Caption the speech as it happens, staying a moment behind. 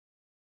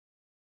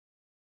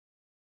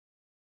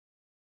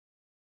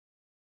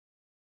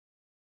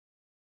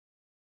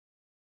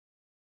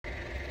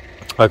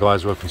Hi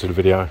guys, welcome to the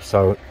video.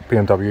 So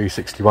BMW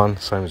E61,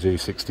 same as the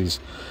E60s.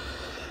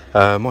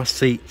 My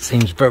seat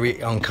seems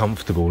very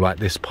uncomfortable, like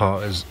this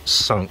part is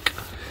sunk.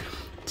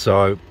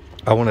 So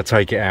I want to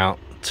take it out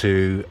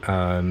to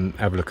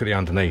have a look at the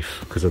underneath,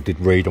 because I did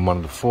read on one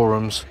of the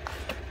forums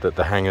that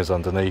the hangers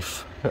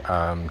underneath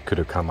could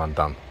have come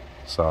undone.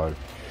 So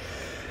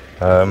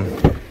you're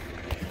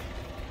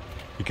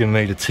going to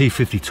need a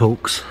T50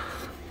 Torx.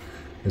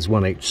 There's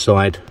one each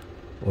side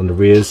on the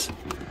rears.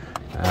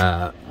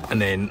 And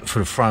then for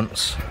the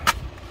fronts,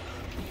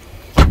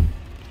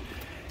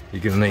 you're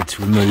going to need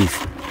to remove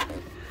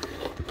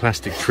the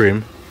plastic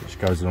trim which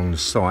goes along the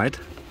side,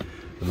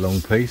 the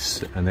long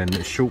piece, and then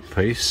the short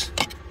piece,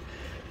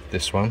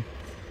 this one,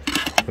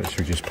 which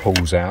just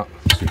pulls out,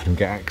 so you can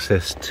get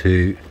access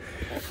to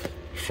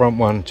the front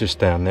one just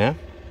down there,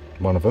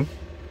 one of them.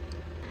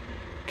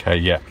 Okay,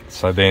 yeah,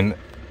 so then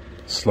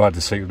slide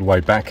the seat all the way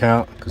back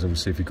out, because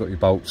obviously if you've got your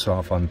bolts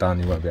half undone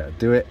you won't be able to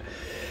do it.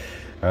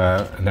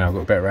 And now I've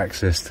got better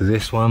access to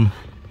this one,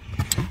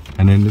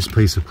 and then this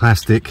piece of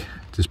plastic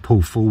just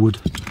pull forward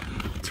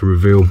to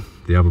reveal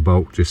the other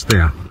bolt just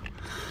there,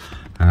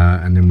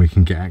 and then we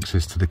can get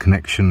access to the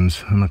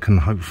connections, and I can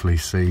hopefully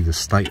see the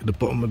state at the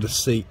bottom of the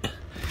seat.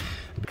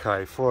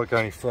 Okay, before I go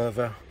any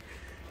further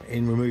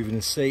in removing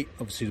the seat,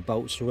 obviously the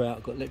bolts are out,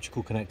 I've got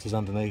electrical connectors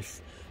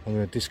underneath. I'm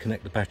going to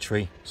disconnect the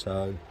battery.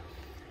 So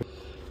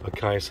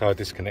okay, so I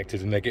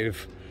disconnected the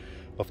negative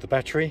off the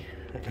battery,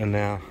 and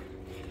now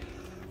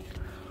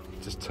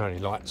just turn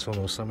your lights on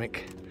or something,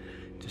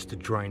 just to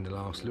drain the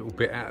last little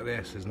bit out of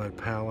there so there's no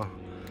power.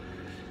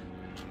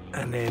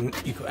 And then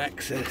you've got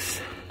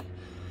access,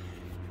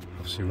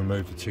 obviously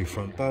remove the two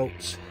front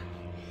bolts.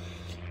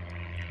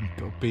 You've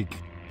got a big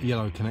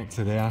yellow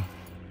connector there,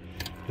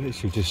 you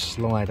literally just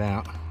slide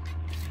out.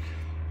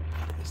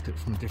 Let's do it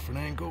from a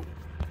different angle.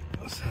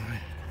 So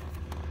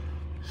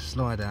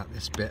slide out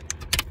this bit,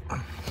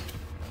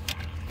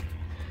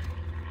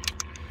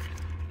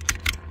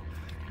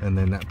 and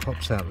then that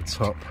pops out the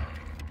top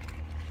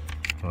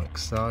like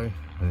so, and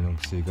then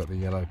obviously you've got the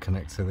yellow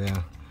connector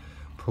there.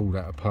 Pull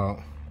that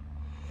apart.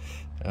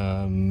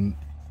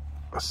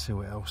 Let's see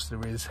what else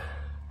there is.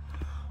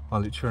 I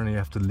literally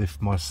have to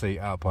lift my seat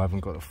up. I haven't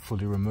got to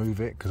fully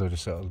remove it because I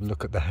just sort of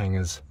look at the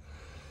hangers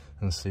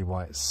and see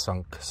why it's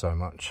sunk so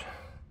much.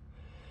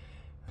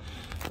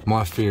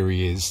 My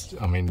theory is,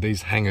 I mean,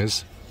 these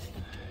hangers,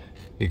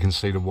 you can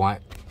see the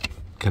white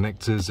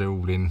connectors, they're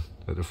all in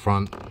at the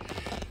front,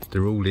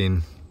 they're all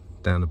in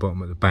down the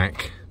bottom at the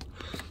back,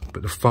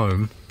 but the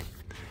foam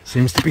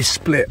seems to be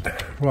split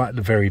right at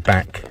the very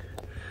back,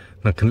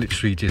 and I can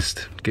literally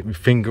just get my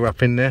finger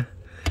up in there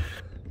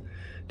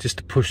just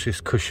to push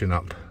this cushion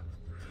up,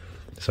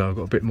 so I've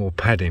got a bit more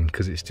padding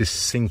because it's just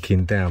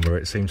sinking down where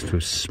it seems to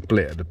have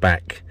split at the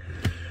back.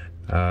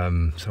 So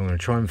I'm going to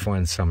try and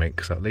find something,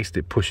 because at least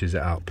it pushes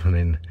it up, and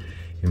then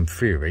in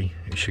theory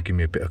it should give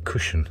me a bit of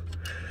cushion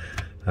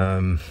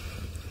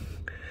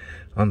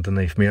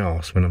underneath my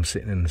arse when I'm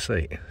sitting in the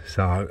seat.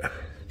 So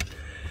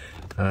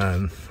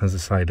as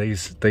I say,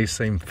 these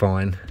seem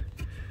fine.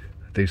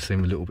 They do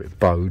seem a little bit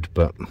bowed,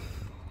 but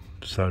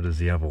so does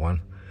the other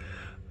one.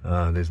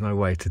 There's no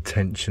way to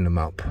tension them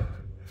up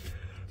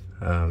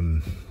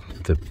to,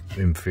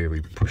 in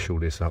theory, push all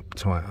this up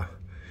tighter.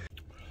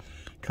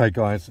 Okay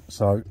guys,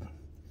 so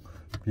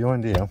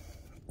behind here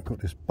I've got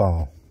this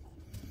bar,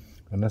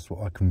 and that's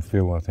what I can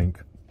feel, I think,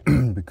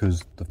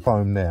 because the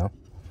foam now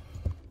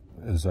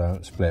is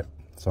split.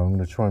 So I'm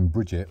going to try and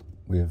bridge it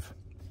with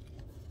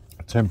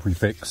a temporary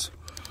fix.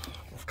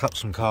 I've cut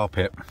some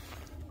carpet,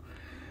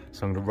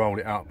 so I'm going to roll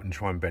it up and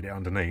try and bed it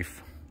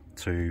underneath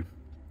to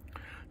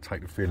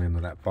take the feeling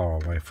of that bar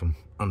away from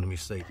under my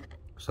seat.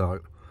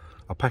 So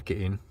I'll pack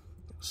it in,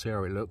 see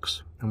how it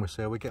looks, and we'll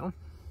see how we get on.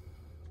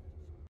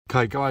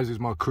 Okay guys, this is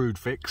my crude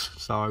fix.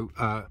 So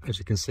as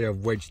you can see,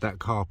 I've wedged that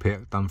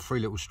carpet, done 3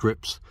 little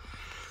strips,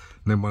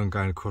 and then one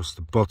going across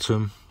the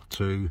bottom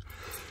to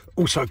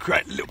also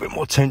create a little bit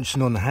more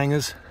tension on the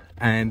hangers,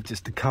 and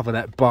just to cover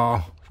that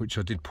bar, which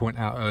I did point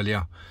out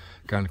earlier,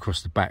 going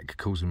across the back,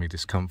 causing me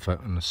discomfort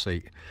on the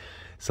seat.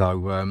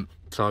 So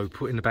so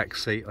put in the back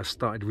seat, I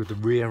started with the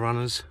rear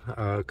runners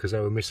because they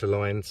were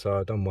misaligned. So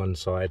I've done one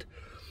side,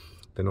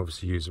 then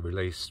obviously use a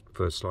release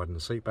for sliding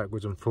the seat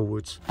backwards and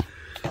forwards.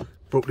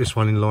 Brought this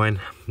one in line.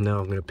 Now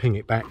I'm going to ping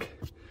it back,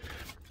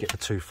 get the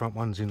two front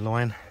ones in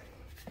line,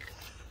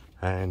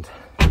 and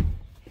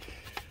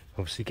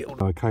obviously get all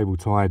the cable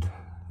tied,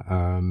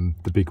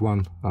 the big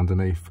one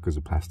underneath because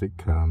the plastic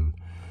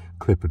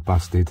clip had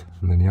busted,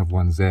 and then the other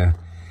one's there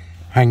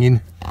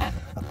hanging.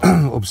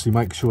 Obviously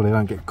make sure they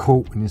don't get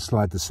caught when you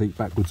slide the seat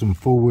backwards and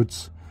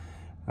forwards,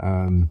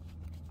 and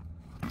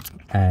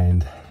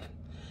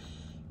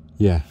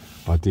yeah,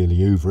 ideally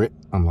hoover it,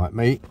 unlike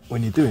me,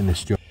 when you're doing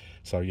this job.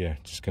 So yeah,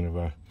 just going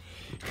to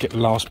get the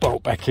last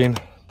bolt back in.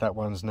 That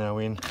one's now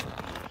in,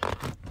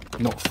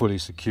 not fully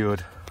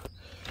secured.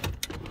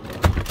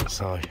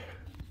 So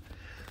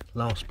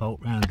last bolt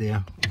round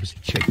here, obviously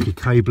check your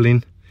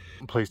cabling.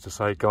 I'm pleased to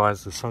say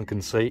guys, the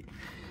sunken seat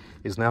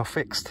is now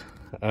fixed.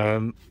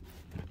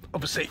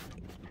 Obviously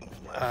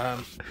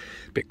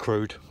Bit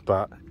crude,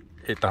 but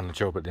it done the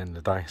job at the end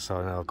of the day,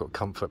 so now I've got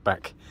comfort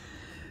back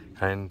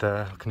and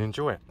I can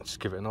enjoy it. Just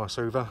give it a nice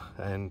hoover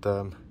and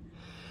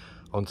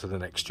on to the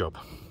next job.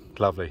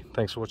 Lovely.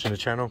 Thanks for watching the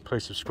channel.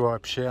 Please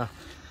subscribe, share.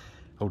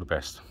 All the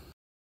best.